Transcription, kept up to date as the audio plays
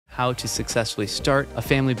how to successfully start a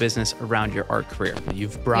family business around your art career.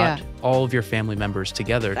 You've brought all of your family members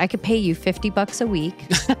together. I could pay you $50 a week.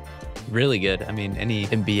 Really good. I mean, any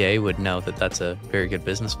MBA would know that that's a very good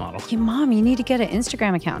business model. Hey, Mom, you need to get an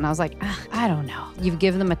Instagram account. And I was like, I don't know. You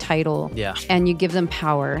give them a title and you give them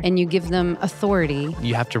power and you give them authority.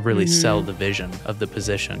 You have to really sell the vision of the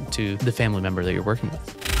position to the family member that you're working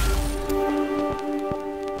with.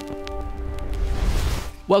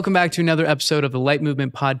 Welcome back to another episode of the Light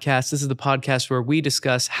Movement Podcast. This is the podcast where we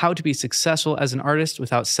discuss how to be successful as an artist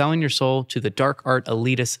without selling your soul to the dark art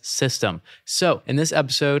elitist system. So in this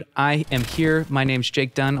episode, I am here. My name's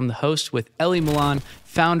Jake Dunn. I'm the host with Elli Milan,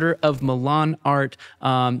 founder of Milan Art,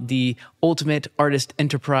 the ultimate artist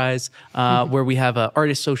enterprise, where we have an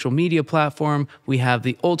artist social media platform. We have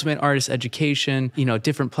the ultimate artist education,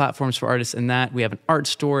 different platforms for artists in that. We have an art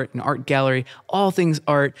store, an art gallery, all things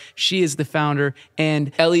art. She is the founder,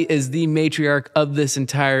 and Elli is the matriarch of this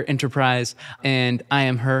entire enterprise. And I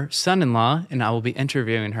am her son-in-law, and I will be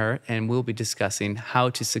interviewing her, and we'll be discussing how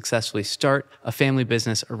to successfully start a family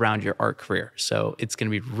business around your art career. So it's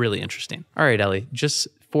going to be really interesting. All right, Elli, just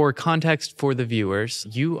for context for the viewers,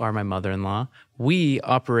 you are my mother-in-law. We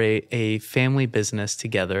operate a family business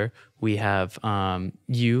together. We have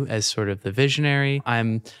you as sort of the visionary.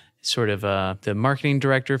 I'm sort of the marketing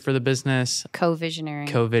director for the business.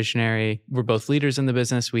 Co-visionary. We're both leaders in the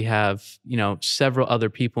business. We have, several other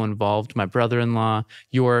people involved. My brother-in-law,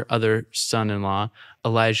 your other son-in-law.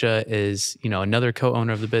 Elijah is, another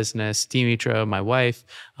co-owner of the business. Dimitra, my wife,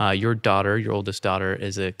 your daughter, your oldest daughter,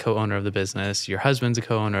 is a co-owner of the business. Your husband's a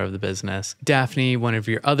co-owner of the business. Daphne, one of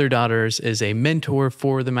your other daughters, is a mentor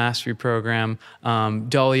for the mastery program.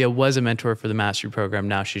 Dahlia was a mentor for the mastery program.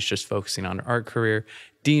 Now she's just focusing on her art career.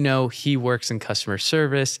 Dino, he works in customer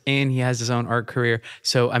service and he has his own art career.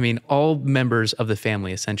 So, all members of the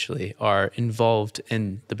family essentially are involved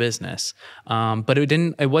in the business. But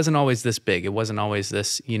it wasn't always this big. It wasn't always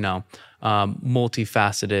this,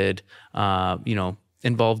 multifaceted,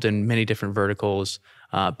 involved in many different verticals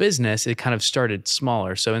business. It kind of started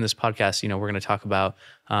smaller. So in this podcast, we're going to talk about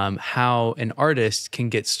how an artist can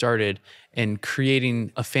get started in creating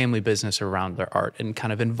a family business around their art and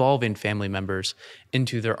kind of involving family members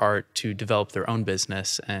into their art to develop their own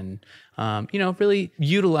business and, really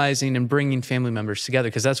utilizing and bringing family members together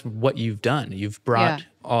because that's what you've done. You've brought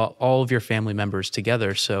all of your family members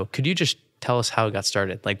together. So could you just tell us how it got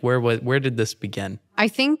started? Like where did this begin? I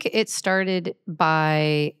think it started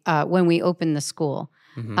by when we opened the school.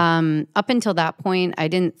 Up until that point, I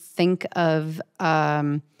didn't think of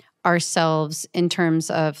ourselves in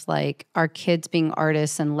terms of like our kids being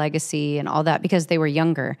artists and legacy and all that because they were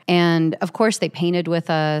younger. And of course, they painted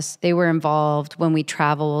with us. They were involved when we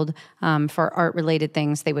traveled for art-related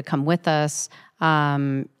things. They would come with us.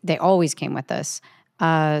 They always came with us.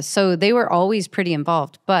 So they were always pretty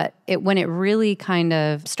involved, but when it really kind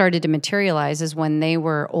of started to materialize is when they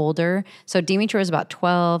were older. So Dimitra was about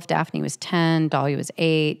 12, Daphne was 10, Dahlia was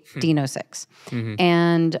 8, Dino 6.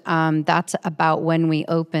 And that's about when we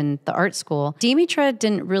opened the art school. Dimitra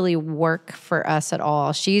didn't really work for us at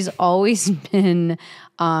all. She's always been,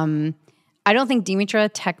 I don't think Dimitra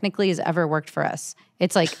technically has ever worked for us.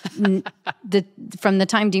 It's like from the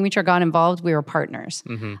time Dimitra got involved, we were partners.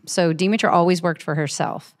 So Dimitra always worked for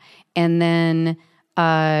herself. And then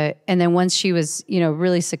once she was,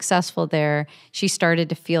 really successful there, she started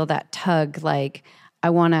to feel that tug, like, I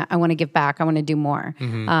want to give back. I want to do more.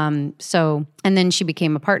 And then she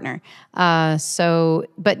became a partner.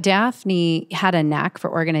 But Daphne had a knack for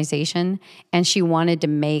organization and she wanted to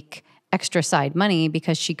make extra side money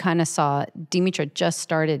because she kind of saw Dimitra just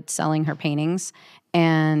started selling her paintings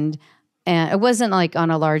and it wasn't like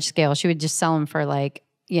on a large scale. She would just sell them for like,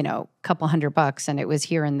 a couple $100 and it was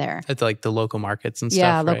here and there. It's like the local markets and stuff,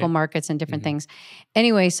 yeah, right? Local markets and different things.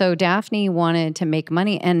 Anyway, so Daphne wanted to make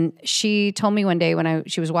money and she told me one day when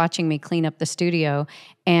she was watching me clean up the studio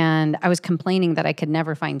and I was complaining that I could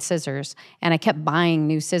never find scissors and I kept buying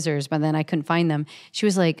new scissors, but then I couldn't find them. She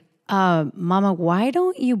was like, Mama, why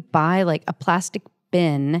don't you buy like a plastic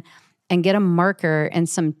bin and get a marker and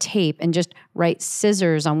some tape and just write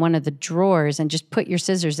scissors on one of the drawers and just put your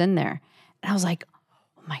scissors in there? And I was like,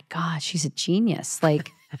 oh my God, she's a genius.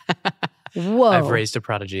 Like, whoa. I've raised a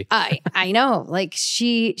prodigy. I know. Like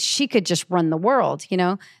she could just run the world,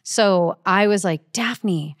 So I was like,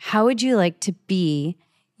 Daphne, how would you like to be,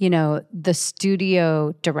 the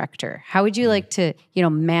studio director? How would you like to,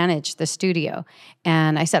 manage the studio?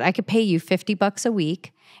 And I said, I could pay you $50 a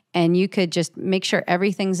week and you could just make sure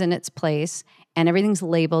everything's in its place and everything's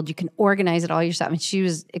labeled. You can organize it all yourself. And she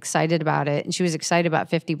was excited about it. And she was excited about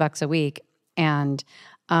 $50 a week. And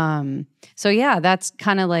So yeah, that's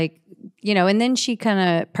kind of like, and then she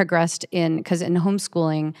kind of progressed because in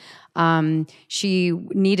homeschooling, she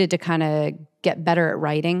needed to kind of get better at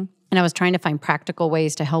writing. And I was trying to find practical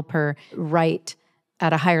ways to help her write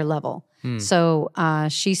at a higher level. So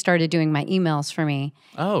she started doing my emails for me.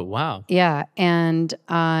 Oh, wow. Yeah. And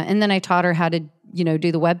then I taught her how to,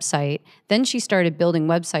 do the website. Then she started building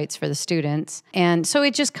websites for the students. And so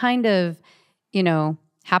it just kind of,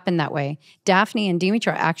 happened that way. Daphne and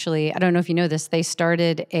Dimitra actually, I don't know if you know this, they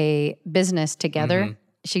started a business together.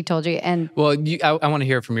 She told you. And well, I want to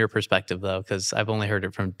hear it from your perspective though, because I've only heard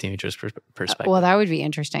it from Dimitra's perspective. Well, that would be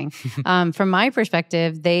interesting. From my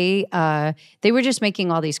perspective, they were just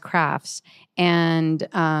making all these crafts, and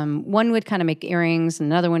one would kind of make earrings,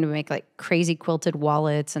 and another one would make like crazy quilted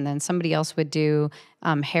wallets, and then somebody else would do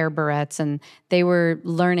hair barrettes, and they were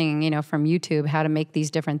learning, from YouTube how to make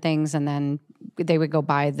these different things, and then they would go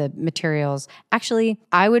buy the materials. Actually,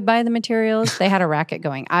 I would buy the materials. They had a racket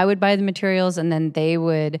going. I would buy the materials, and then they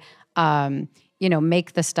would,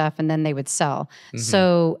 make the stuff, and then they would sell.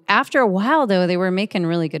 So after a while, though, they were making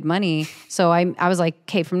really good money. So I was like,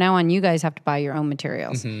 okay, from now on, you guys have to buy your own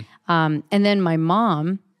materials. And then my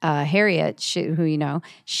mom, Harriet,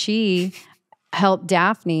 she helped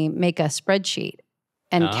Daphne make a spreadsheet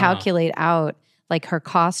and calculate out like her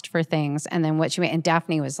cost for things, and then what she made. And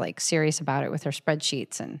Daphne was like serious about it with her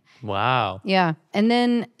spreadsheets. And wow. Yeah. And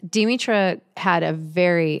then Dimitra had a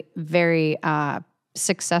very, very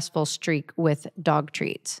successful streak with dog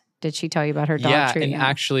treats. Did she tell you about her dog treat? Yeah, and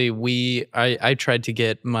actually I tried to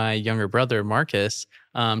get my younger brother, Marcus,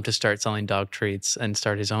 to start selling dog treats and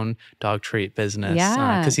start his own dog treat business.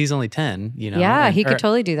 Yeah. Because he's only 10, Yeah, he could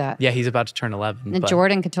totally do that. Yeah, he's about to turn 11. And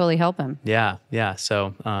Jordan could totally help him. Yeah.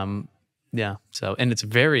 So, and it's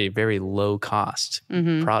very, very low cost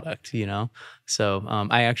product, So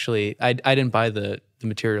I didn't buy the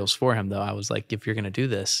materials for him though. I was like, if you're going to do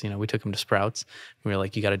this, we took him to Sprouts. We were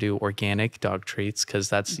like, you got to do organic dog treats because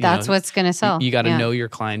that's what's going to sell. You got to know your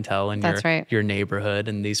clientele and right. your neighborhood,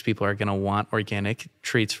 and these people are going to want organic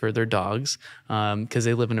treats for their dogs because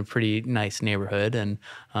they live in a pretty nice neighborhood. And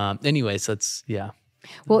anyways,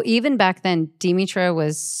 Well, even back then, Dimitra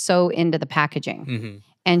was so into the packaging.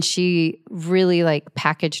 And she really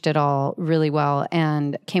packaged it all really well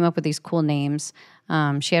and came up with these cool names.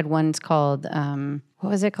 She had ones called, what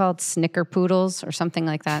was it called? Snickerpoodles or something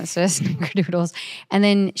like that. So Snickerdoodles. And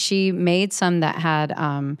then she made some that had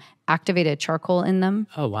activated charcoal in them.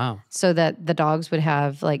 Oh, wow. So that the dogs would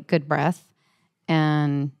have good breath.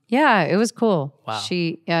 And yeah, it was cool. Wow.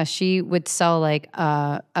 She would sell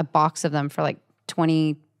a box of them for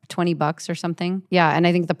 $20 or something. Yeah. And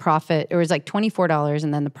I think the profit, it was $24,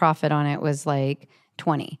 and then the profit on it was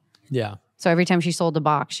 $20. Yeah. So every time she sold a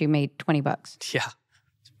box, she made $20. Yeah.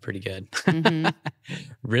 It's pretty good.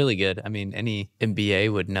 Really good. I mean, any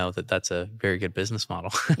MBA would know that that's a very good business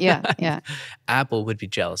model. Yeah. Apple would be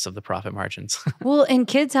jealous of the profit margins. Well, and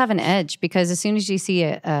kids have an edge because as soon as you see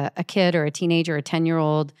a kid or a teenager or a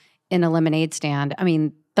 10-year-old in a lemonade stand, I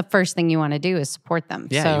mean, the first thing you want to do is support them.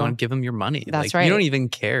 Yeah, so, you want to give them your money. That's right. You don't even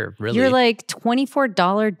care, really. You're like,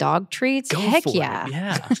 $24 dog treats? Go Heck for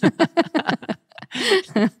yeah. It.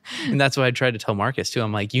 Yeah. And that's what I tried to tell Marcus too.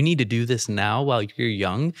 I'm like, you need to do this now while you're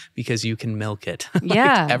young because you can milk it.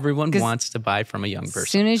 Yeah. Everyone wants to buy from a young person. As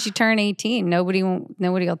soon as you turn 18, nobody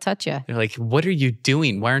will touch you. They're like, what are you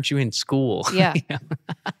doing? Why aren't you in school? Yeah.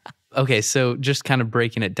 Okay, so just kind of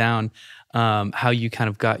breaking it down, how you kind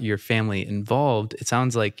of got your family involved, it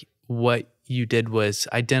sounds like what you did was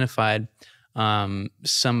identified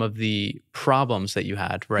some of the problems that you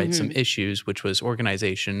had, right? Some issues, which was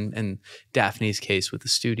organization in Daphne's case with the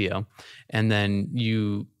studio. And then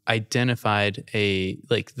you identified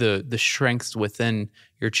the strengths within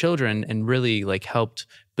your children and really helped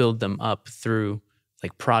build them up through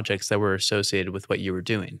projects that were associated with what you were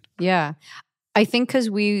doing. Yeah. I think because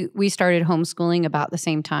we started homeschooling about the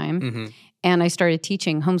same time, and I started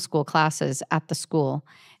teaching homeschool classes at the school.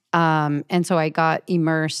 And so I got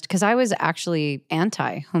immersed because I was actually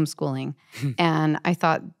anti-homeschooling. And I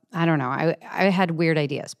thought, I don't know, I had weird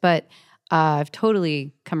ideas, but I've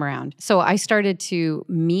totally come around. So I started to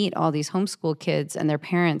meet all these homeschool kids and their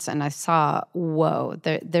parents, and I saw, whoa,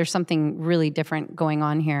 there's something really different going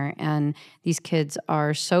on here. And these kids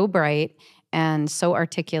are so bright and so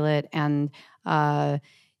articulate and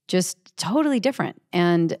just totally different.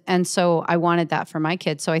 And so I wanted that for my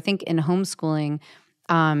kids. So I think in homeschooling,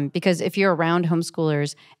 because if you're around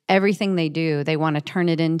homeschoolers, everything they do, they want to turn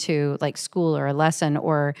it into school or a lesson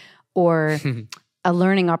or a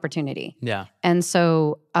learning opportunity. Yeah. And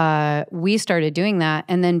so we started doing that.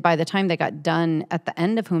 And then by the time they got done at the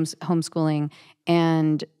end of homeschooling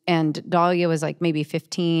and Dahlia was like maybe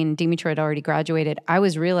 15, Dimitra had already graduated, I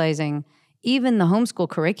was realizing even the homeschool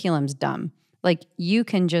curriculum's dumb. Like you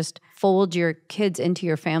can just fold your kids into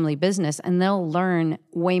your family business and they'll learn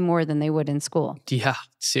way more than they would in school. Yeah,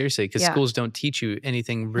 seriously, because schools don't teach you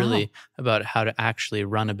anything really about how to actually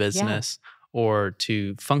run a business or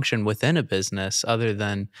to function within a business other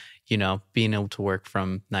than, you know, being able to work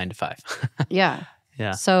from 9 to 5. Yeah.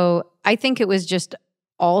 Yeah. So I think it was just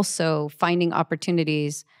also finding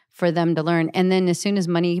opportunities for them to learn. And then as soon as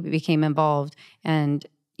money became involved and,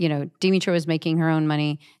 you know, Dimitra was making her own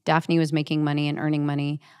money, Daphne was making money and earning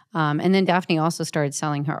money. And then Daphne also started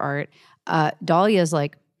selling her art. Dahlia's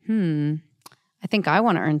like, I think I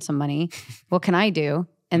want to earn some money. What can I do?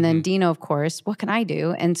 And then Dino, of course, what can I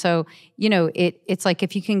do? And so, you know, it's like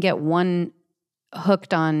if you can get one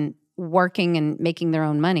hooked on working and making their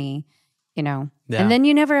own money, you know, and then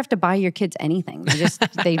you never have to buy your kids anything.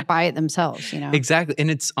 They buy it themselves, you know? Exactly. And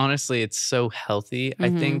it's honestly, it's so healthy, I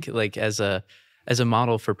think, like as a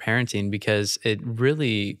model for parenting, because it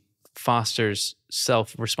really fosters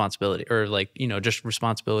self-responsibility or like, you know, just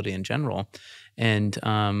responsibility in general and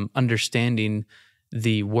understanding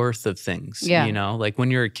the worth of things, you know, like when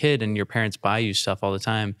you're a kid and your parents buy you stuff all the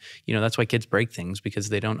time, you know, that's why kids break things because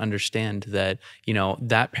they don't understand that, you know,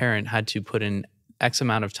 that parent had to put in X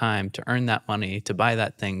amount of time to earn that money to buy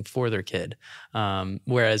that thing for their kid.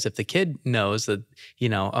 Whereas if the kid knows that, you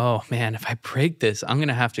know, oh man, if I break this, I'm going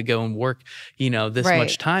to have to go and work, you know, this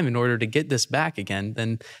much time in order to get this back again,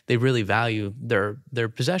 then they really value their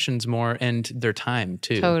possessions more and their time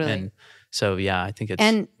too. Totally. And so, yeah, I think it's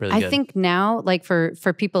and really good. I think now, like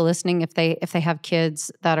for people listening, if they have kids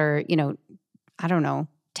that are, you know, I don't know,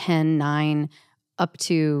 10, 9, up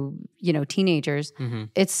to, you know, teenagers,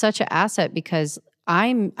 it's such an asset because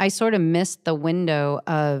I sort of missed the window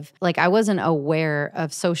of, like, I wasn't aware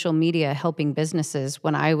of social media helping businesses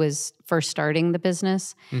when I was first starting the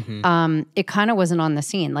business. It kind of wasn't on the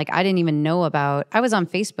scene. Like, I didn't even know about, I was on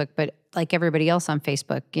Facebook, but like everybody else on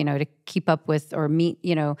Facebook, you know, to keep up with or meet,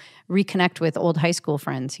 you know, reconnect with old high school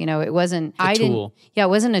friends. You know, it wasn't a tool. It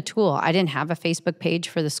wasn't a tool. I didn't have a Facebook page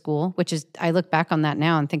for the school, which is, I look back on that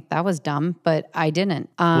now and think that was dumb, but I didn't.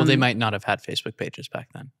 Well, they might not have had Facebook pages back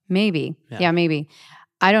then. Maybe. Yeah, maybe.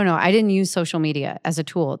 I don't know. I didn't use social media as a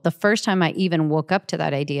tool. The first time I even woke up to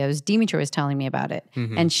that idea was Dimitra was telling me about it.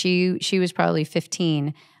 And she was probably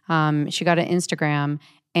 15. She got an Instagram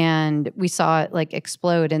and we saw it like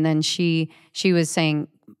explode. And then she was saying,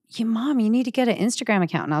 Mom, you need to get an Instagram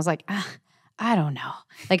account. And I was like, I don't know.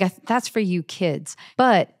 Like, that's for you kids.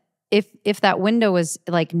 But if that window was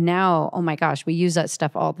like now, oh my gosh, we use that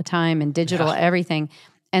stuff all the time and digital everything.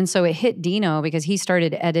 And so it hit Dino because he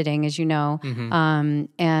started editing, as you know.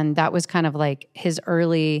 And that was kind of like his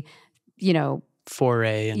early, you know,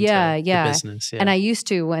 foray into the business. Yeah. And I used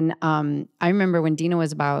to, when I remember when Dino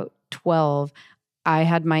was about 12, I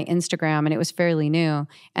had my Instagram and it was fairly new.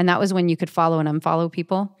 And that was when you could follow and unfollow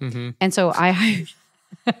people. And so I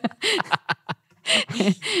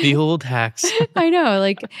the old hacks. I know,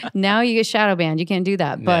 like now you get shadow banned. You can't do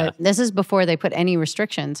that. But this is before they put any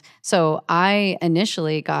restrictions. So I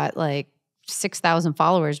initially got like 6,000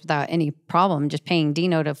 followers without any problem, just paying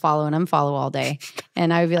Dino to follow and unfollow all day.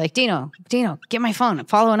 And I would be like, Dino, get my phone,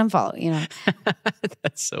 follow and unfollow, you know.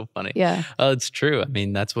 That's so funny. Yeah. Oh, it's true. I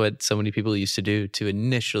mean, that's what so many people used to do to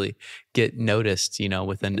initially get noticed, you know,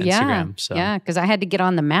 within Instagram. So yeah, because I had to get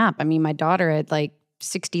on the map. I mean, my daughter had like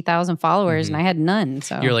 60,000 followers and I had none.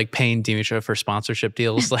 So you're like paying Dimitra for sponsorship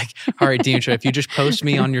deals. Like, all right, Dimitra, if you just post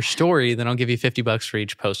me on your story, then I'll give you $50 for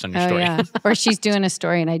each post on your story. Yeah. Or she's doing a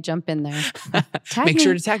story and I jump in there. Make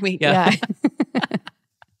sure to tag me. Yeah.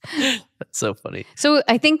 That's so funny. So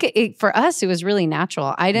I think for us, it was really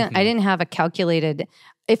natural. I didn't have a calculated.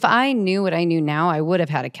 If I knew what I knew now, I would have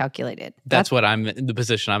had it calculated. That's what I'm in the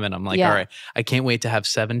position I'm in. I'm like, all right, I can't wait to have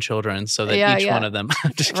 7 children so that each one of them.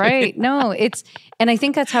 Right. No, and I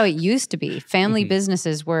think that's how it used to be. Family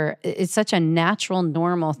businesses it's such a natural,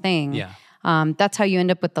 normal thing. Yeah. That's how you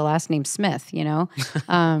end up with the last name Smith, you know?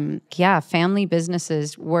 Family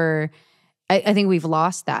businesses were, I think we've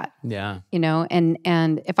lost that. Yeah. You know,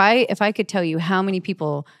 and if I could tell you how many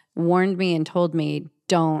people warned me and told me,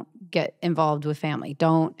 don't get involved with family,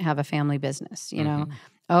 don't have a family business, you know?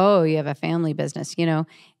 Oh, you have a family business, you know?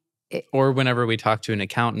 or whenever we talk to an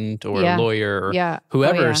accountant or a Yeah. lawyer or Yeah.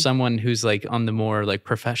 whoever, Oh, yeah. someone who's like on the more like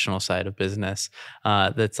professional side of business,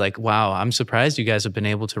 that's like, wow, I'm surprised you guys have been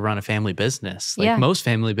able to run a family business. Like Yeah. most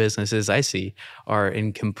family businesses I see are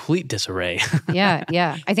in complete disarray. Yeah.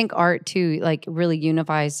 Yeah. I think art too, like really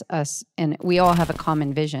unifies us, and we all have a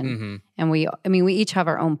common vision. And we each have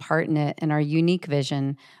our own part in it and our unique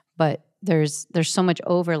vision, but there's so much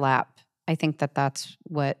overlap. I think that's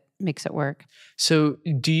what makes it work. So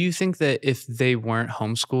do you think that if they weren't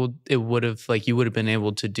homeschooled, it would have like you would have been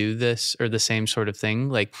able to do this or the same sort of thing?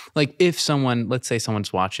 Like if someone, let's say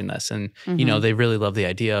someone's watching this and you know they really love the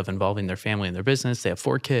idea of involving their family in their business. They have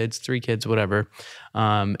 4 kids, 3 kids, whatever,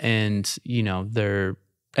 and you know they're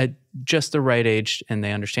at just the right age and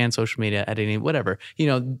they understand social media, editing, whatever. You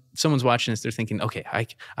know, someone's watching this, they're thinking, okay,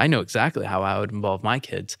 I know exactly how I would involve my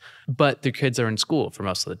kids, but their kids are in school for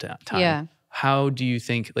most of the time. Yeah. How do you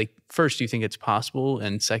think, like, first, do you think it's possible?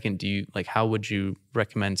 And second, do you, like, how would you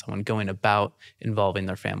recommend someone going about involving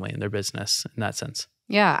their family in their business in that sense?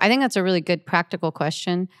 Yeah, I think that's a really good practical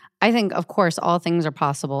question. I think, of course, all things are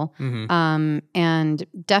possible. And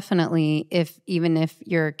definitely even if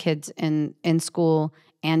your kid's in school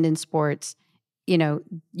and in sports, you know,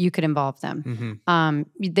 you could involve them.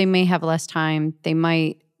 They may have less time. They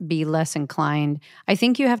might be less inclined. I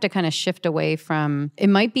think you have to kind of shift away from, it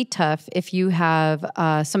might be tough if you have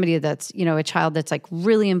somebody that's, you know, a child that's like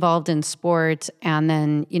really involved in sports and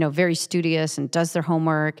then, you know, very studious and does their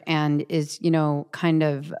homework and is, you know, kind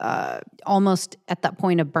of almost at that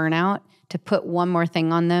point of burnout. To put one more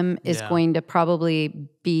thing on them is going to probably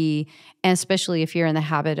be, and especially if you're in the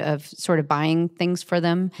habit of sort of buying things for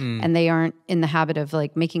them and they aren't in the habit of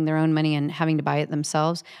like making their own money and having to buy it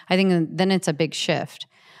themselves, I think then it's a big shift.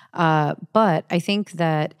 But I think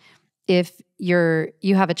that if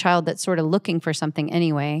you have a child that's sort of looking for something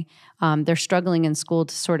anyway, they're struggling in school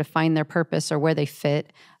to sort of find their purpose or where they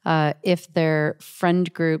fit. If their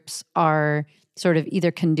friend groups are sort of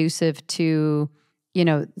either conducive to, you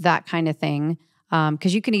know, that kind of thing,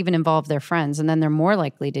 because you can even involve their friends and then they're more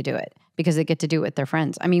likely to do it because they get to do it with their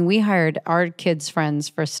friends. I mean, we hired our kids' friends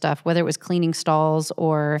for stuff, whether it was cleaning stalls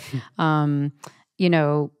or, you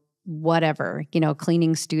know, whatever, you know,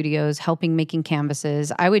 cleaning studios, helping making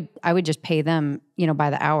canvases. I would just pay them, you know,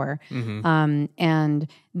 by the hour. And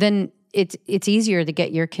then it's easier to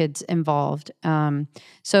get your kids involved.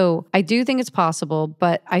 So I do think it's possible,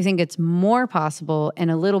 but I think it's more possible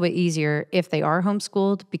and a little bit easier if they are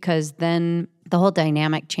homeschooled, because then the whole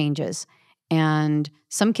dynamic changes. And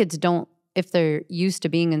some kids don't, if they're used to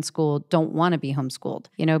being in school, don't want to be homeschooled,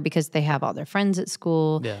 you know, because they have all their friends at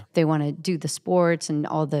school. They want to do the sports and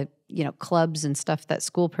all the, you know, clubs and stuff that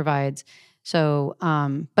school provides. So,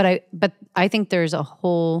 but I think there's a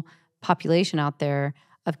whole population out there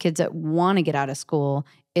of kids that want to get out of school.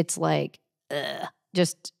 It's like,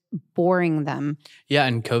 just boring them. Yeah.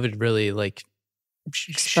 And COVID really like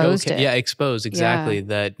exposed exactly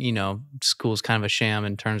that, you know, school's kind of a sham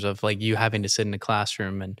in terms of like you having to sit in a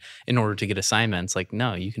classroom and in order to get assignments, like,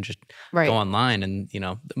 no, you can just go online and, you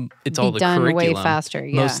know, it's all the curriculum. Way faster.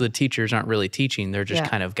 Most of the teachers aren't really teaching. They're just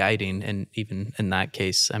kind of guiding. And even in that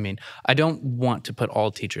case, I mean, I don't want to put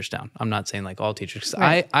all teachers down. I'm not saying like all teachers.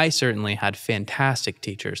 I certainly had fantastic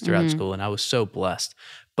teachers throughout school and I was so blessed.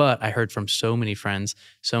 But I heard from so many friends,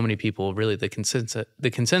 so many people, really the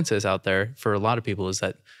consensus out there for a lot of people is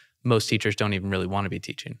that most teachers don't even really want to be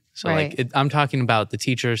teaching. So I'm talking about the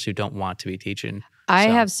teachers who don't want to be teaching. I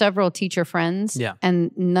have several teacher friends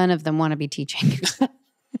and none of them want to be teaching.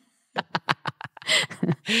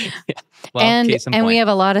 Well, and we have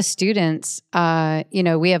a lot of students, you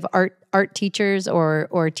know, we have art teachers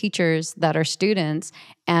or teachers that are students,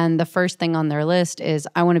 and the first thing on their list is,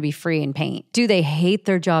 I want to be free and paint. Do they hate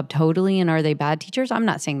their job totally and are they bad teachers? I'm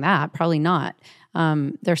not saying that, probably not.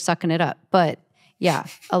 They're sucking it up. But yeah,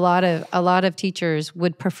 a lot of teachers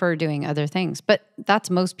would prefer doing other things, but that's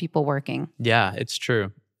most people working. Yeah, it's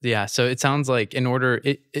true. Yeah, so it sounds like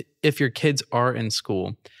if your kids are in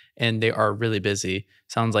school and they are really busy,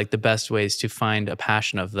 sounds like the best way is to find a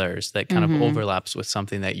passion of theirs that kind of overlaps with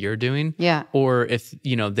something that you're doing. Yeah. Or if,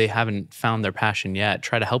 you know, they haven't found their passion yet,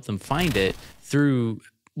 try to help them find it through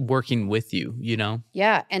working with you, you know?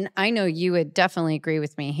 Yeah. And I know you would definitely agree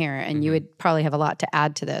with me here, and you would probably have a lot to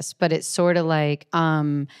add to this, but it's sort of like,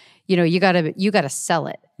 you know, you gotta sell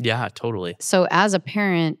it. Yeah, totally. So as a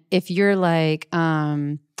parent, if you're like,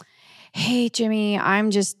 hey, Jimmy,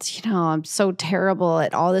 I'm just, you know, I'm so terrible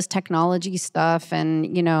at all this technology stuff.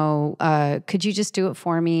 And, you know, could you just do it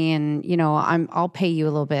for me? And, you know, I'll pay you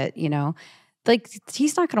a little bit, you know, like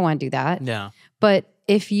he's not going to want to do that. Yeah. But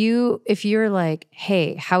if you're like,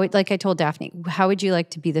 hey, like I told Daphne, how would you like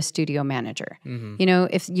to be the studio manager? You know,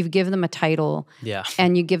 if you give them a title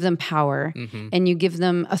and you give them power and you give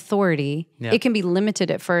them authority, it can be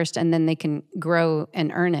limited at first and then they can grow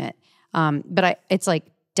and earn it. But it's like,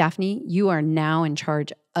 Daphne, you are now in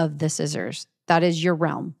charge of the scissors. That is your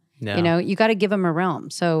realm. You know, you got to give them a realm.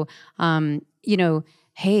 So, you know,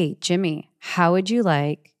 hey, Jimmy, how would you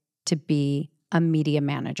like to be a media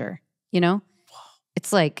manager? You know,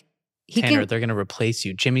 it's like Tanner, they're going to replace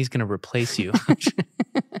you. Jimmy's going to replace you.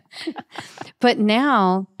 But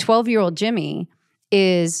now 12-year-old Jimmy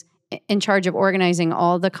is in charge of organizing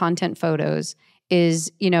all the content photos,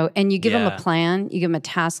 is, you know, and you give them a plan, you give them a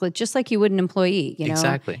task list, just like you would an employee, you know?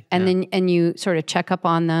 Exactly. And then, and you sort of check up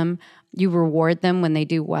on them. You reward them when they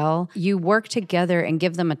do well. You work together and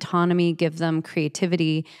give them autonomy, give them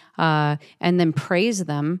creativity, and then praise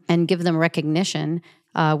them and give them recognition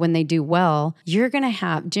when they do well. You're going to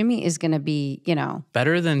have, Jimmy is going to be, you know.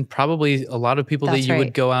 Better than probably a lot of people that you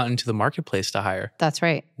would go out into the marketplace to hire. That's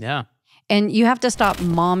right. Yeah. And you have to stop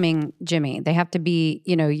momming Jimmy. They have to be,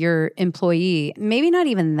 you know, your employee. Maybe not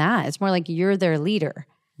even that. It's more like you're their leader.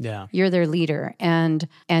 Yeah. You're their leader. And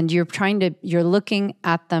you're looking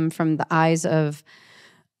at them from the eyes of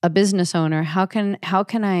a business owner. How can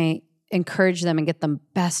I encourage them and get the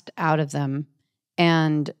best out of them?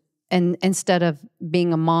 And instead of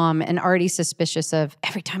being a mom and already suspicious of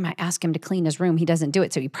every time I ask him to clean his room, he doesn't do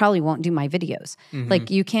it. So he probably won't do my videos. Like,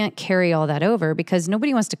 you can't carry all that over because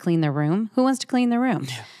nobody wants to clean their room. Who wants to clean their room?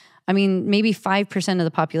 Yeah. I mean, maybe 5% of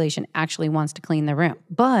the population actually wants to clean their room.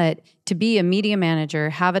 But to be a media manager,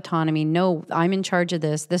 have autonomy, know I'm in charge of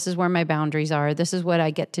this. This is where my boundaries are. This is what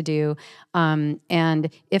I get to do. And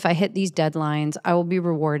if I hit these deadlines, I will be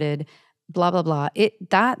rewarded, blah, blah, blah.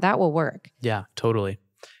 That will work. Yeah, totally.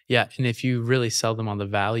 Yeah, and if you really sell them on the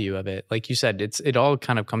value of it, like you said, it all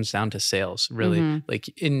kind of comes down to sales, really. Like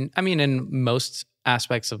in most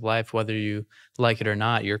aspects of life, whether you like it or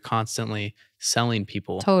not, you're constantly selling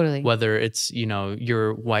people. Totally. Whether it's, you know,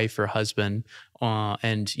 your wife or husband,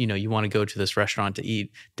 and, you know, you want to go to this restaurant to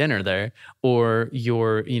eat dinner there, or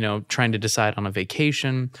you're, you know, trying to decide on a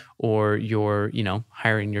vacation, or you're, you know,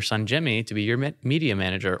 hiring your son Jimmy to be your media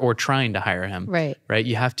manager, or trying to hire him. Right. Right.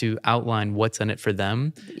 You have to outline what's in it for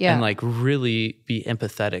them and like really be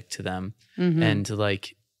empathetic to them and to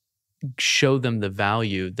like show them the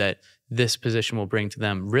value that this position will bring to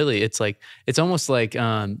them. Really, it's almost like,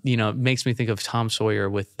 you know, it makes me think of Tom Sawyer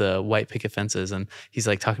with the white picket fences. And he's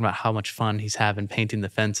like talking about how much fun he's having painting the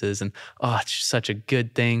fences and, oh, it's such a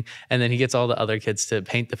good thing. And then he gets all the other kids to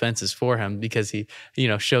paint the fences for him because he, you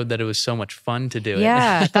know, showed that it was so much fun to do it.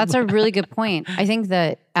 Yeah, that's a really good point. I think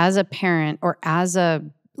that as a parent or as a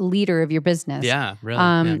leader of your business,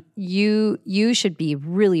 really, you should be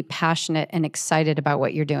really passionate and excited about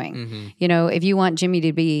what you're doing. You know, if you want Jimmy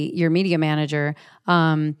to be your media manager,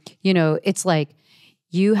 you know, it's like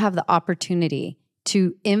you have the opportunity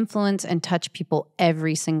to influence and touch people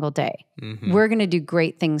every single day. We're going to do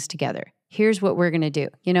great things together. Here's what we're going to do,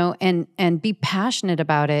 you know, and be passionate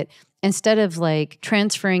about it. Instead of like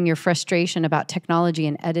transferring your frustration about technology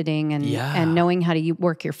and editing and knowing how to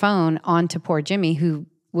work your phone onto poor Jimmy, who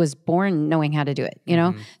was born knowing how to do it, you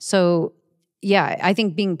know? So yeah, I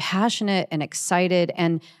think being passionate and excited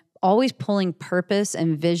and always pulling purpose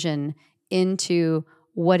and vision into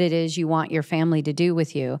what it is you want your family to do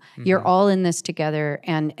with you. You're all in this together,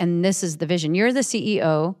 and this is the vision. You're the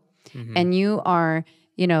CEO and you are,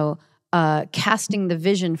 you know, casting the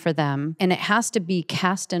vision for them, and it has to be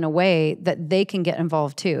cast in a way that they can get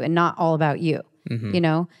involved too and not all about you. You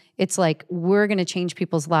know, it's like, we're going to change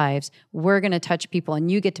people's lives. We're going to touch people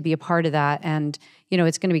and you get to be a part of that. And, you know,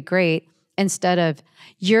 it's going to be great. Instead of,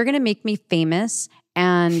 you're going to make me famous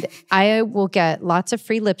and I will get lots of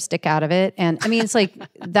free lipstick out of it. And I mean, it's like,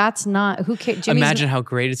 that's not, who cares? Imagine how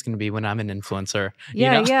great it's going to be when I'm an influencer.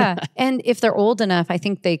 Yeah, you know? yeah. And if they're old enough, I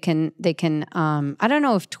think they can, I don't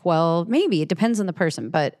know if 12, maybe, it depends on the person.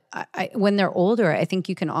 But when they're older, I think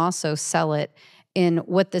you can also sell it in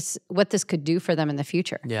what this could do for them in the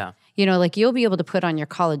future. Yeah. You know, like you'll be able to put on your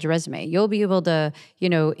college resume. You'll be able to, you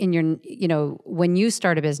know, in your, you know, when you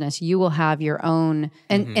start a business, you will have your own.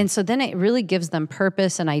 And so then it really gives them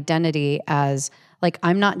purpose and identity as like,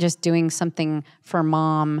 I'm not just doing something for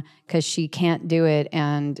mom because she can't do it.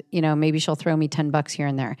 And, you know, maybe she'll throw me $10 here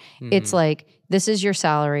and there. It's like, this is your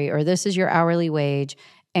salary or this is your hourly wage.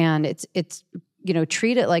 And it's, you know,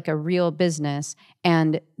 treat it like a real business,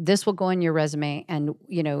 and this will go on your resume, and,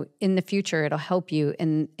 you know, in the future, it'll help you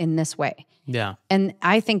in this way. Yeah. And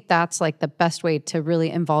I think that's like the best way to really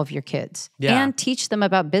involve your kids and teach them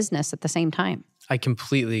about business at the same time. I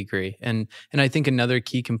completely agree. And I think another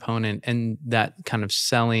key component in that kind of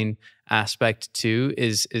selling aspect too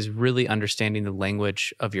is really understanding the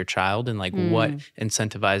language of your child and like what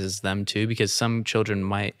incentivizes them too, because some children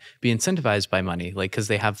might be incentivized by money, like because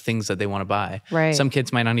they have things that they want to buy. Right. Some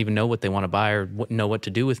kids might not even know what they want to buy or know what to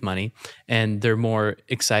do with money, and they're more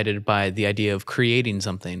excited by the idea of creating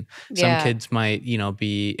something. Some kids might,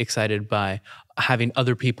 be excited by having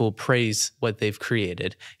other people praise what they've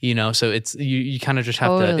created, so it's you kind of just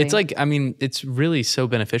have to, it's like, I mean, it's really so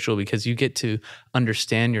beneficial because you get to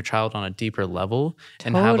understand your child on a deeper level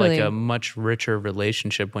and have like a much richer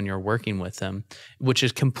relationship when you're working with them, which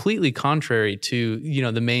is completely contrary to,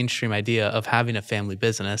 the mainstream idea of having a family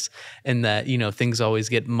business, and that, things always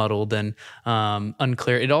get muddled and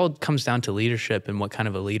unclear. It all comes down to leadership and what kind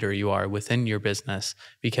of a leader you are within your business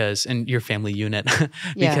and your family unit,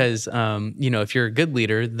 because, if you're a good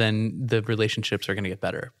leader, then the relationships are going to get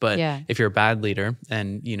better. But if you're a bad leader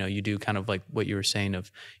and, you do kind of like what you were saying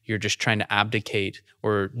of you're just trying to abdicate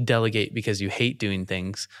or delegate because you hate doing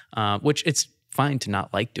things, which it's fine to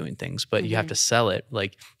not like doing things, but you have to sell it.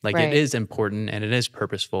 Like it is important and it is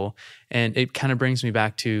purposeful. And it kind of brings me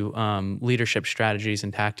back to Leadership Strategies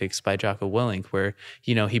and Tactics by Jocko Willink, where,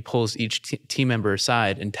 he pulls each team member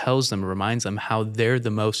aside and tells them, reminds them how they're the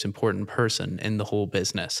most important person in the whole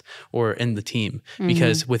business or in the team,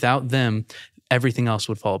 because without them, everything else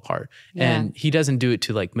would fall apart. And he doesn't do it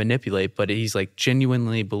to like manipulate, but he's like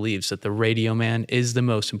genuinely believes that the radio man is the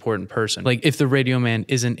most important person. Like if the radio man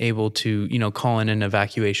isn't able to, call in an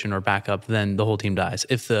evacuation or backup, then the whole team dies.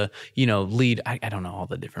 If the, lead, I don't know all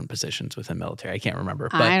the different positions within military. I can't remember.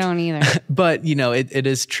 But, I don't either. But, it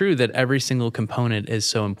is true that every single component is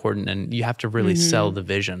so important, and you have to really sell the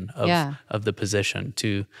vision of the position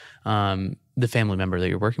to the family member that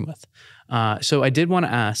you're working with. So I did want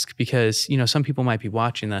to ask, because, some people might be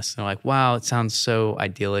watching this and they're like, wow, it sounds so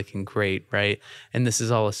idyllic and great, right? And this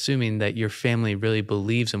is all assuming that your family really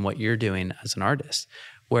believes in what you're doing as an artist.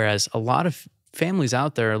 Whereas a lot of families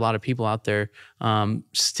out there, a lot of people out there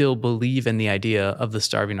still believe in the idea of the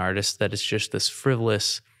starving artist, that it's just this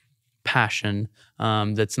frivolous passion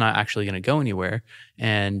that's not actually going to go anywhere.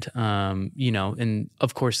 And, and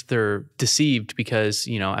of course they're deceived because,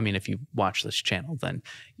 if you watch this channel, then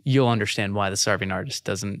you'll understand why the starving artist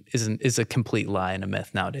is a complete lie and a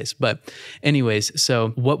myth nowadays. But anyways,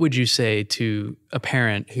 so what would you say to a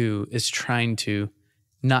parent who is trying to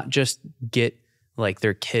not just get like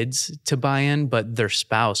their kids to buy in, but their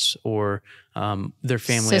spouse or their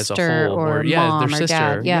family sister as a whole, or their mom sister?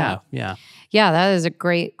 Or dad. Yeah, that is a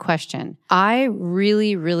great question. I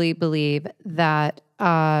really, really believe that,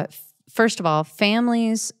 first of all,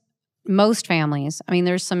 most families, I mean,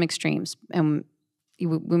 there's some extremes, and we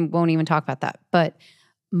won't even talk about that, but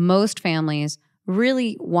most families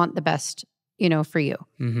really want the best, for you.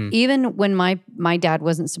 Even when my dad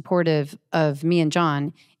wasn't supportive of me and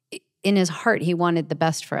John, in his heart, he wanted the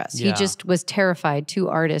best for us. He just was terrified 2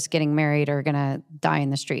 artists getting married are going to die in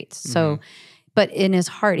the streets. So, but in his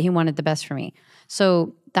heart, he wanted the best for me.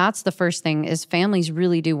 So that's the first thing, is families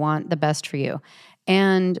really do want the best for you.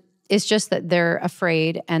 And it's just that they're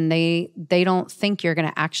afraid and they don't think you're going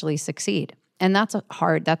to actually succeed. And that's a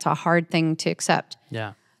hard thing to accept.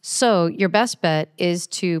 Yeah. So your best bet is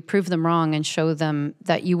to prove them wrong and show them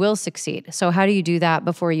that you will succeed. So how do you do that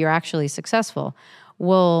before you're actually successful?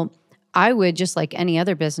 Well, I would, just like any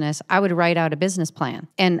other business, I would write out a business plan,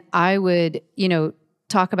 and I would,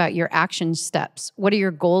 talk about your action steps. What are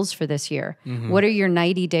your goals for this year? What are your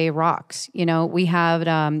 90-day rocks? We have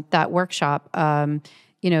that workshop,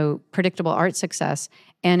 Predictable Art Success,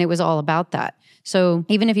 and it was all about that. So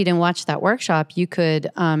even if you didn't watch that workshop, you could,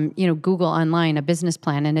 Google online a business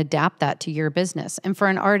plan and adapt that to your business. And for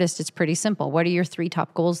an artist, it's pretty simple. What are your 3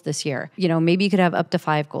 top goals this year? Maybe you could have up to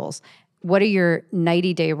 5 goals. What are your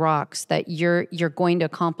 90-day rocks that you're going to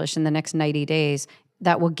accomplish in the next 90 days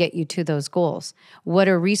that will get you to those goals? What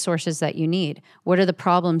are resources that you need? What are the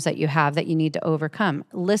problems that you have that you need to overcome?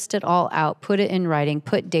 List it all out, put it in writing,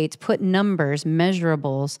 put dates, put numbers,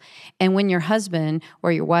 measurables. And when your husband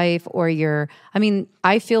or your wife or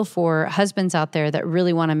I feel for husbands out there that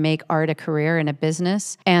really want to make art a career and a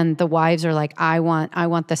business, and the wives are like, I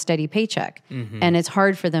want the steady paycheck. And it's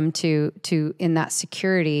hard for them to in that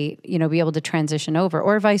security, be able to transition over,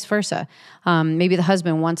 or vice versa. Maybe the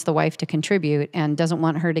husband wants the wife to contribute and doesn't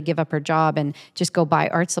want her to give up her job and just go buy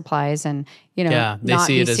art supplies and, they not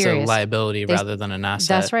see be it as serious. a liability rather than an asset.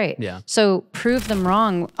 That's right. Yeah. So prove them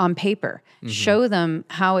wrong on paper. Show them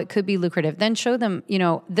how it could be lucrative. Then show them,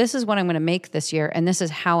 this is what I'm going to make this year, and this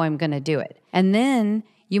is how I'm going to do it. And then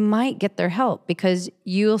you might get their help, because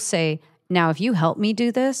you'll say, Now, if you help me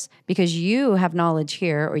do this because you have knowledge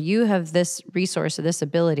here, or you have this resource or this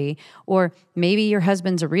ability, or maybe your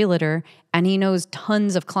husband's a realtor and he knows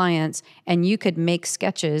tons of clients, and you could make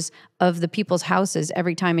sketches of the people's houses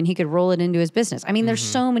every time and he could roll it into his business. I mean, there's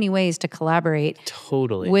so many ways to collaborate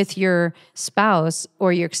with your spouse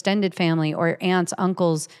or your extended family or aunts,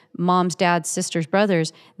 uncles, moms, dads, sisters,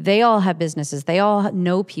 brothers. They all have businesses. They all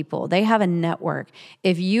know people. They have a network.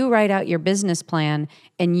 If you write out your business plan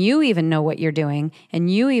and you even know what you're doing and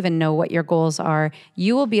you even know what your goals are,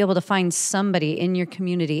 you will be able to find somebody in your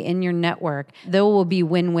community, in your network. There will be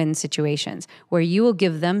win-win situations where you will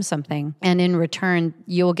give them something and in return,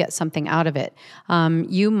 you'll get something out of it.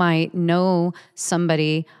 You might know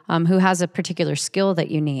somebody who has a particular skill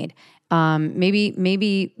that you need.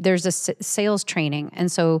 Maybe there's a sales training, and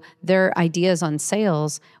so their ideas on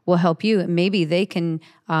sales will help you. Maybe they can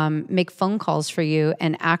make phone calls for you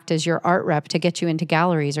and act as your art rep to get you into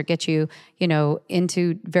galleries or get you,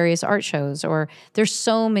 into various art shows. Or there's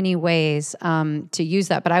so many ways to use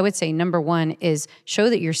that. But I would say number one is show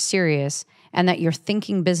that you're serious and that you're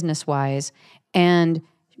thinking business-wise, and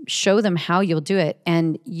show them how you'll do it.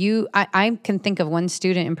 And I can think of one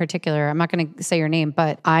student in particular. I'm not going to say her name,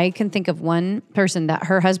 but I can think of one person that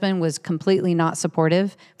her husband was completely not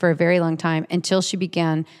supportive for a very long time until she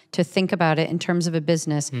began to think about it in terms of a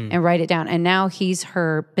business and write it down. And now he's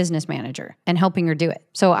her business manager and helping her do it.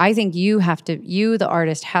 So I think you, the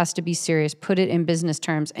artist, has to be serious, put it in business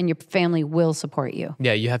terms, and your family will support you.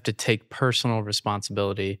 Yeah, you have to take personal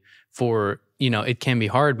responsibility for, it can be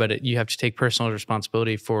hard, but you have to take personal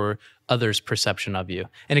responsibility for others' perception of you.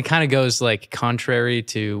 And it kind of goes like contrary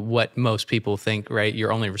to what most people think, right?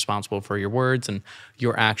 You're only responsible for your words and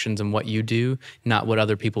your actions and what you do, not what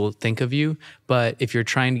other people think of you. But if you're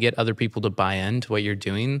trying to get other people to buy into what you're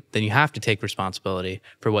doing, then you have to take responsibility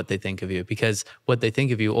for what they think of you, because what they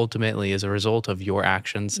think of you ultimately is a result of your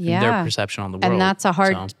actions and their perception on the world. And that's a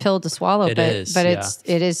hard pill to swallow, but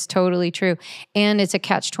it is totally true. And it's a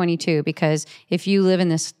catch-22, because if you live in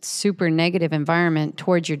this super negative environment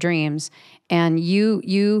towards your dreams, and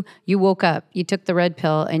you woke up, you took the red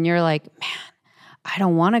pill, and you're like, man, I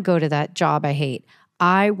don't want to go to that job I hate.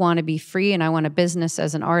 I want to be free and I want a business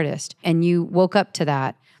as an artist. And you woke up to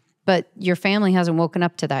that, but your family hasn't woken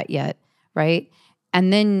up to that yet, right?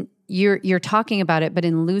 And then you're talking about it, but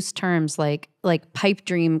in loose terms, like pipe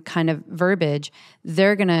dream kind of verbiage.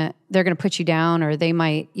 They're gonna put you down, or they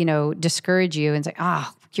might discourage you and say,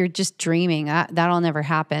 you're just dreaming. That'll never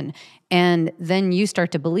happen. And then you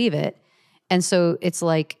start to believe it. And so it's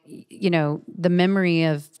like, the memory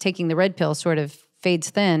of taking the red pill sort of fades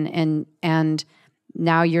thin, and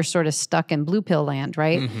now you're sort of stuck in blue pill land,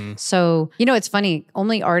 right? Mm-hmm. So, it's funny.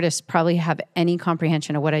 Only artists probably have any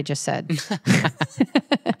comprehension of what I just said.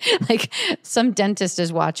 Like some dentist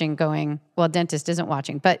is watching going, well, dentist isn't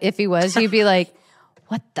watching, but if he was, he'd be like,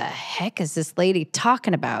 what the heck is this lady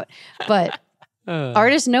talking about? But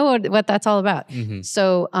artists know what that's all about. Mm-hmm.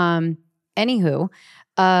 So, anywho,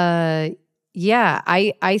 I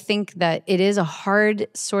think that it is a hard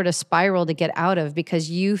sort of spiral to get out of, because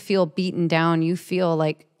you feel beaten down. You feel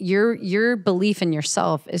like your belief in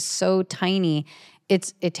yourself is so tiny.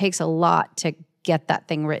 It takes a lot to get that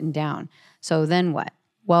thing written down. So then what?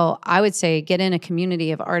 Well, I would say get in a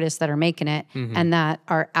community of artists that are making it and that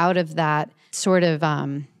are out of that sort of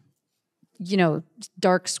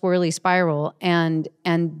dark swirly spiral, and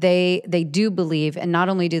they do believe, and not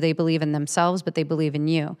only do they believe in themselves, but they believe in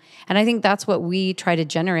you. And I think that's what we try to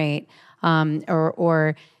generate,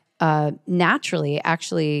 or naturally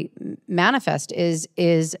actually manifest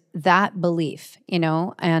is that belief,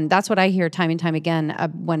 and that's what I hear time and time again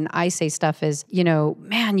when I say stuff is,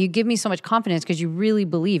 man, you give me so much confidence because you really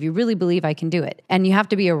believe I can do it. And you have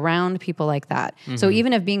to be around people like that. Mm-hmm. So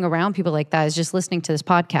even if being around people like that is just listening to this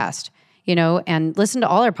podcast, and listen to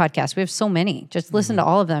all our podcasts. We have so many. Just listen to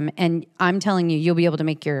all of them. And I'm telling you, you'll be able to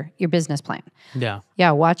make your business plan. Yeah.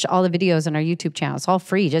 Yeah. Watch all the videos on our YouTube channel. It's all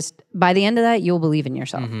free. Just by the end of that, you'll believe in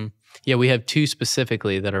yourself. Mm-hmm. Yeah, we have two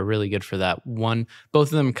specifically that are really good for that. Both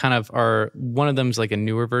of them kind of are, one of them's like a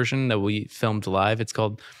newer version that we filmed live. It's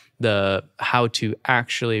called the How to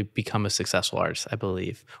Actually Become a Successful Artist, I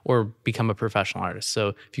believe, or become a professional artist. So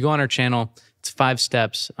if you go on our channel, it's 5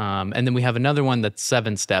 steps. And then we have another one that's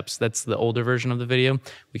 7 steps. That's the older version of the video.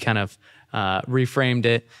 We kind of reframed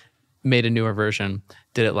it, made a newer version,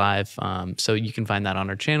 did it live. So you can find that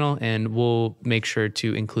on our channel, and we'll make sure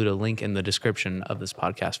to include a link in the description of this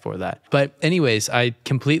podcast for that. But anyways, I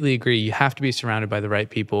completely agree. You have to be surrounded by the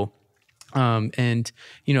right people. and,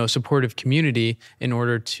 supportive community in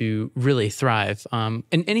order to really thrive in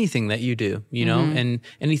anything that you do, and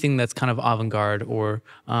anything that's kind of avant-garde or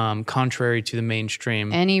contrary to the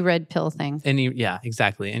mainstream. Any red pill thing. Yeah,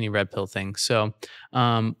 exactly. Any red pill thing. So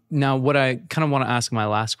now what I kind of want to ask my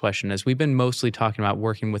last question is, we've been mostly talking about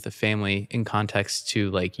working with a family in context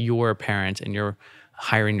to like your parent and your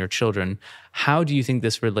hiring your children. How do you think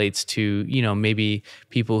this relates to, maybe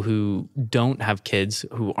people who don't have kids,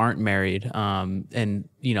 who aren't married, and,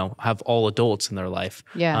 have all adults in their life?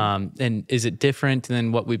 Yeah. And is it different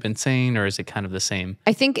than what we've been saying, or is it kind of the same?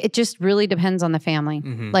 I think it just really depends on the family.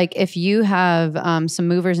 Like if you have some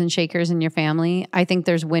movers and shakers in your family, I think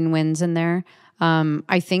there's win-wins in there.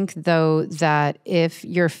 I think though that if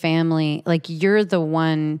your family, like you're the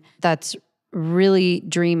one that's really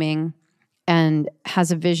dreaming and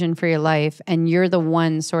has a vision for your life, and you're the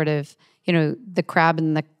one sort of, the crab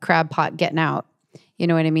in the crab pot getting out, you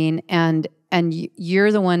know what I mean? And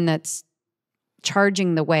you're the one that's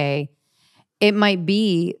charging the way. It might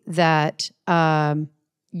be that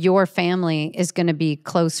your family is going to be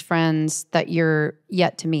close friends that you're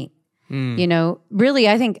yet to meet. Really,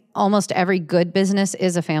 I think almost every good business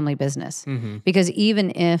is a family business, because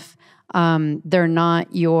even if they're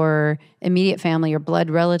not your immediate family or blood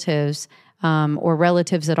relatives, or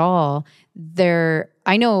relatives at all,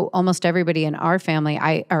 I know almost everybody in our family,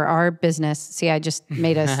 or our business. See, I just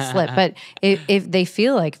made a slip, but if they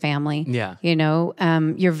feel like family,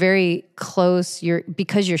 you're very close.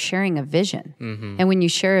 Because you're sharing a vision, and when you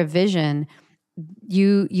share a vision,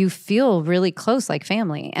 you feel really close, like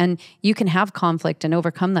family, and you can have conflict and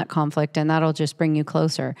overcome that conflict, and that'll just bring you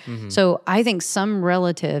closer. So I think some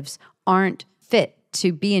relatives aren't fit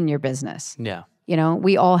to be in your business. Yeah.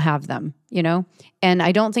 We all have them, and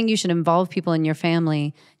I don't think you should involve people in your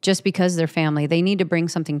family just because they're family. They need to bring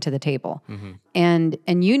something to the table, and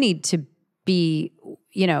you need to be,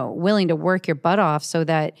 willing to work your butt off so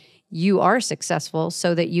that you are successful,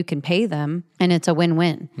 so that you can pay them, and it's a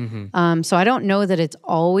win-win. So I don't know that it's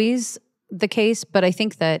always the case, but I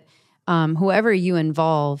think that whoever you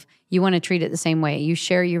involve, you want to treat it the same way. You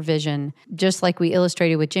share your vision, just like we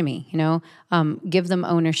illustrated with Jimmy, give them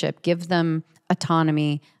ownership, give them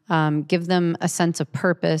autonomy, give them a sense of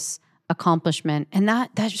purpose, accomplishment. And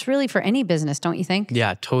that's really for any business, don't you think?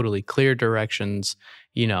 Yeah, totally. Clear directions,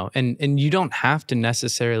 and you don't have to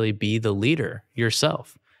necessarily be the leader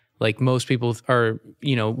yourself. Like most people are,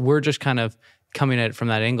 we're just kind of coming at it from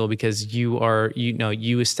that angle because you are,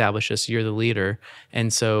 you establish this, you're the leader.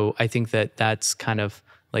 And so I think that that's kind of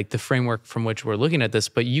like the framework from which we're looking at this,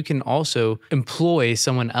 but you can also employ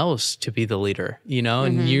someone else to be the leader,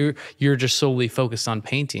 and you're just solely focused on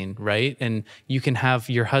painting, right? And you can have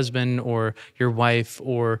your husband or your wife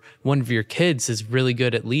or one of your kids is really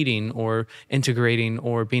good at leading or integrating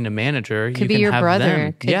or being a manager. Could be your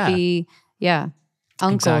brother, could be,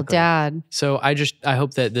 uncle, exactly. Dad. So I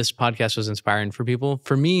hope that this podcast was inspiring for people.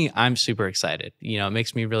 For me, I'm super excited. It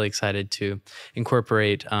makes me really excited to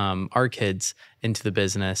incorporate our kids into the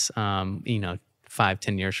business,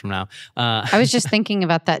 5-10 years from now. I was just thinking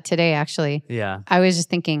about that today, actually. Yeah. I was just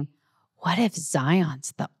thinking, what if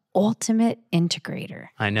Zion's the ultimate integrator?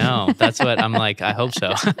 I know. That's what I'm like. I hope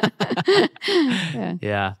so.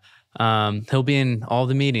 Yeah. He'll be in all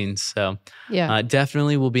the meetings. So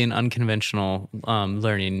definitely will be an unconventional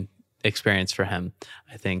learning experience for him,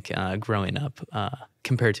 I think, growing up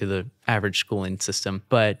compared to the average schooling system.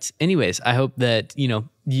 But anyways, I hope that,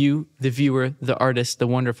 you, the viewer, the artist, the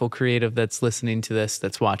wonderful creative that's listening to this,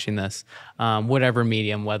 that's watching this, whatever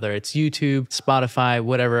medium, whether it's YouTube, Spotify,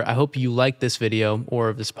 whatever, I hope you like this video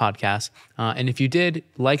or this podcast. And if you did,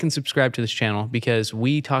 like and subscribe to this channel, because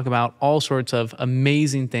we talk about all sorts of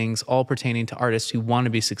amazing things, all pertaining to artists who want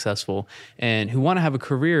to be successful and who want to have a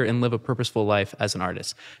career and live a purposeful life as an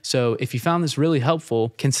artist. So if you found this really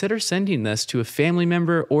helpful, consider sending this to a family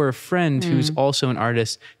member or a friend who's also an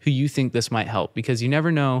artist who you think this might help, because you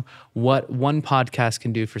never know what one podcast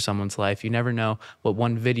can do for someone's life. You never know what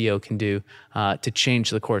one video can do to change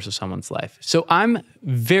the course of someone's life. So I'm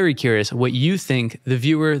very curious what you think, the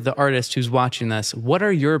viewer, the artist who's watching this. What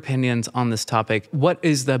are your opinions on this topic? What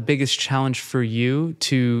is the biggest challenge for you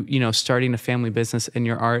to, starting a family business in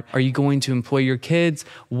your art? Are you going to employ your kids?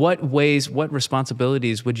 What ways, what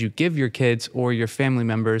responsibilities would you give your kids or your family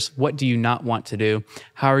members? What do you not want to do? do?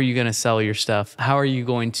 How are you going to sell your stuff? How are you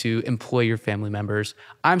going to employ your family members?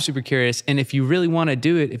 I'm super curious. And if you really want to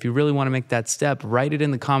do it, if you really want to make that step, write it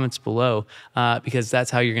in the comments below because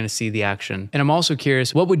that's how you're going to see the action. And I'm also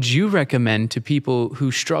curious, what would you recommend to people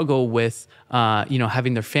who struggle with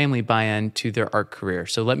having their family buy in to their art career?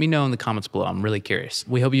 So let me know in the comments below. I'm really curious.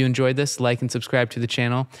 We hope you enjoyed this. Like and subscribe to the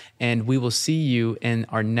channel, and we will see you in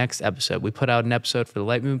our next episode. We put out an episode for the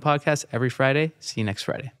Light Movement Podcast every Friday. See you next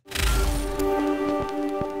Friday.